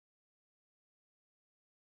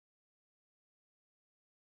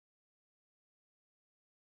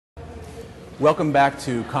Welcome back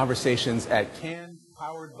to Conversations at Cannes,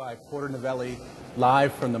 powered by Porter Novelli,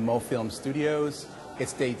 live from the MoFilm Studios.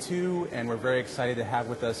 It's day 2, and we're very excited to have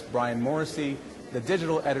with us Brian Morrissey, the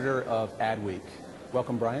digital editor of AdWeek.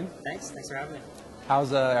 Welcome, Brian. Thanks for having me.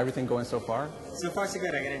 How's everything going so far? So far, so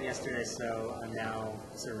good. I got in yesterday, so I'm now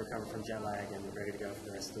sort of recovered from jet lag and ready to go for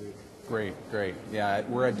the rest of the week. Great. Yeah,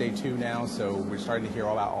 we're at day 2 now, so we're starting to hear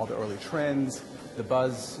all about all the early trends, the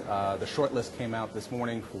buzz. The short list came out this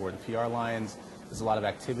morning for the PR Lions. There's a lot of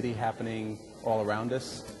activity happening all around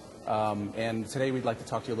us. And today we'd like to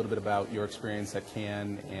talk to you a little bit about your experience at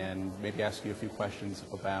Cannes and maybe ask you a few questions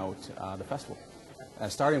about the festival.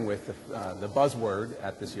 Starting with the buzzword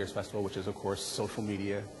at this year's festival, which is, of course, social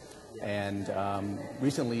media. And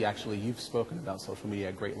recently, actually, you've spoken about social media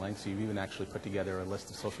at great length, so you've even actually put together a list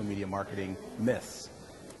of social media marketing myths.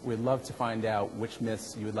 We'd love to find out which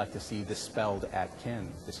myths you would like to see dispelled at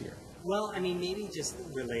Cannes this year. Well, I mean, maybe just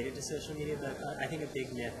related to social media, but I think a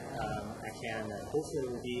big myth at Cannes that hopefully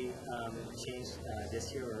will be changed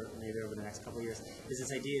this year or maybe over the next couple of years is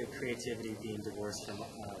this idea of creativity being divorced from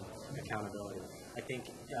accountability. I think,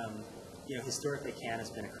 historically Cannes has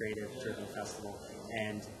been a creative-driven festival,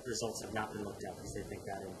 and results have not been looked at because they think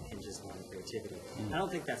that hinges on creativity. I don't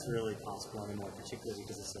think that's really possible anymore, particularly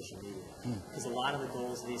because of social media. Because a lot of the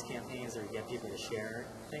goals of these campaigns are to get people to share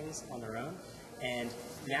things on their own. And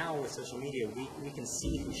now with social media, we can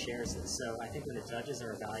see who shares it. So I think when the judges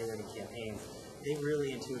are evaluating campaigns, they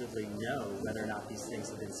really intuitively know whether or not these things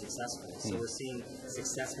have been successful. So we're seeing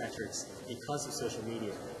success metrics because of social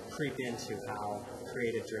media creep into how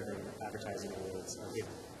creative-driven advertising awards are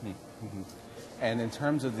given. And in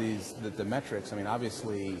terms of the metrics, I mean,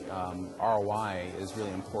 obviously ROI is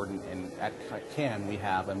really important. And at Cannes, we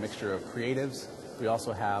have a mixture of creatives. We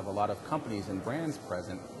also have a lot of companies and brands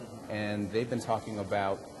present. And they've been talking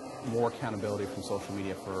about more accountability from social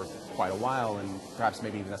media for quite a while, and perhaps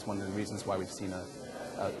maybe even that's one of the reasons why we've seen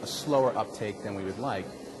a slower uptake than we would like.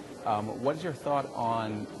 What is your thought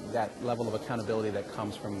on that level of accountability that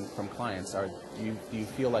comes from clients? Do you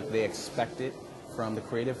feel like they expect it from the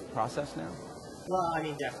creative process now? Well, I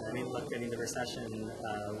mean, definitely. I mean, look, the recession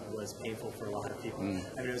was painful for a lot of people. I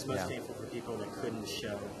mean, it was most painful for people that couldn't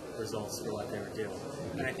show results for what they were doing.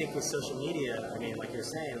 And I think with social media, I mean, like you're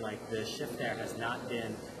saying, like the shift there has not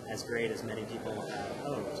been as great as many people have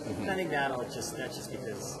hoped. And I think that's just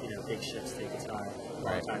because, big shifts take a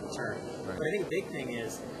long time to turn. But I think the big thing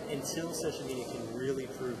is, until social media can really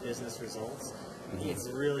prove business results, it's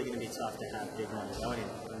really going to be tough to have big money going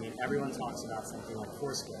in. I mean, everyone talks about something like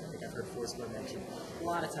Foursquare. I think I've heard Foursquare mentioned a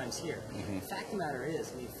lot of times here. The fact of the matter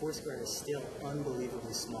is, I mean, Foursquare is still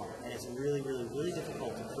unbelievably small, and it's really, really, really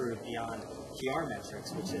difficult to prove beyond PR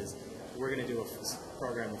metrics, which is we're going to do a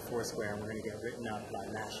program with Foursquare, and we're going to get written up by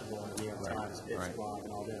Mashable and New York Times, Blog,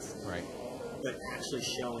 and all this. But actually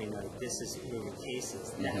showing like this is moving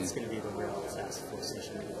cases, that's going to be the real test for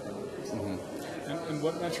social media. And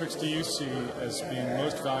what metrics do you see as being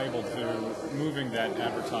most valuable to moving that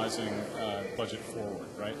advertising budget forward,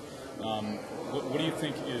 right? What do you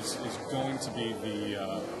think is going to be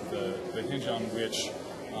the hinge on which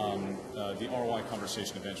the ROI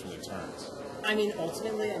conversation eventually turns? I mean,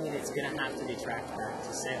 ultimately, it's going to have to be tracked back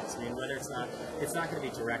to sales. I mean, whether it's not going to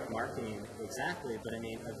be direct marketing exactly, but I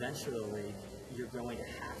mean, eventually, you're going to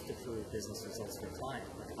have to prove business results for a client.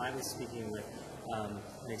 Like I was speaking with an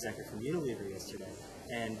executive from Unilever yesterday,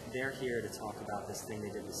 and they're here to talk about this thing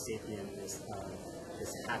they did with Sapien,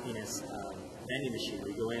 this happiness vending machine where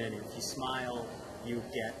you go in and if you smile, you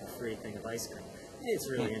get a free thing of ice cream. It's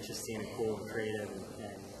really interesting and cool and creative,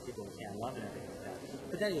 and people can love it and everything like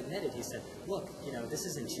that. But then he admitted, he said, look, this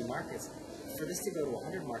is in 2 markets. For this to go to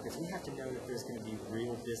 100 markets, we have to know that there's going to be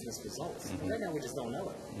real business results. Right now, we just don't know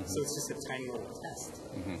it. So it's just a tiny little test.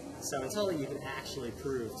 So until you can actually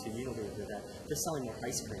prove to Unilever that they're selling more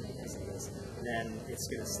ice cream because of this, then it's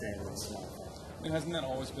going to stay a little small. And hasn't that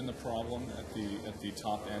always been the problem at the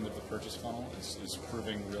top end of the purchase funnel? Is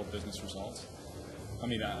proving real business results? I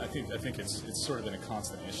mean, I think it's sort of been a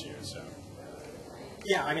constant issue. So.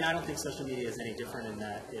 Yeah, I mean, I don't think social media is any different in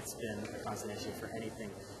that it's been a constant issue for anything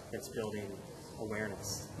that's building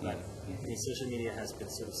awareness. But I mean, social media has been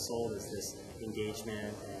sort of sold as this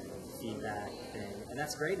engagement and feedback thing, and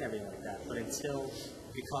that's great and everything like that. But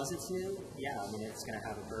because it's new, it's going to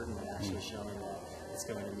have a burden of actually showing that it's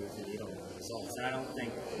going to move the needle in results. And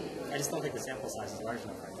I just don't think the sample size is large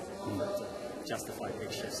enough right now to justify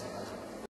big shifts in margin.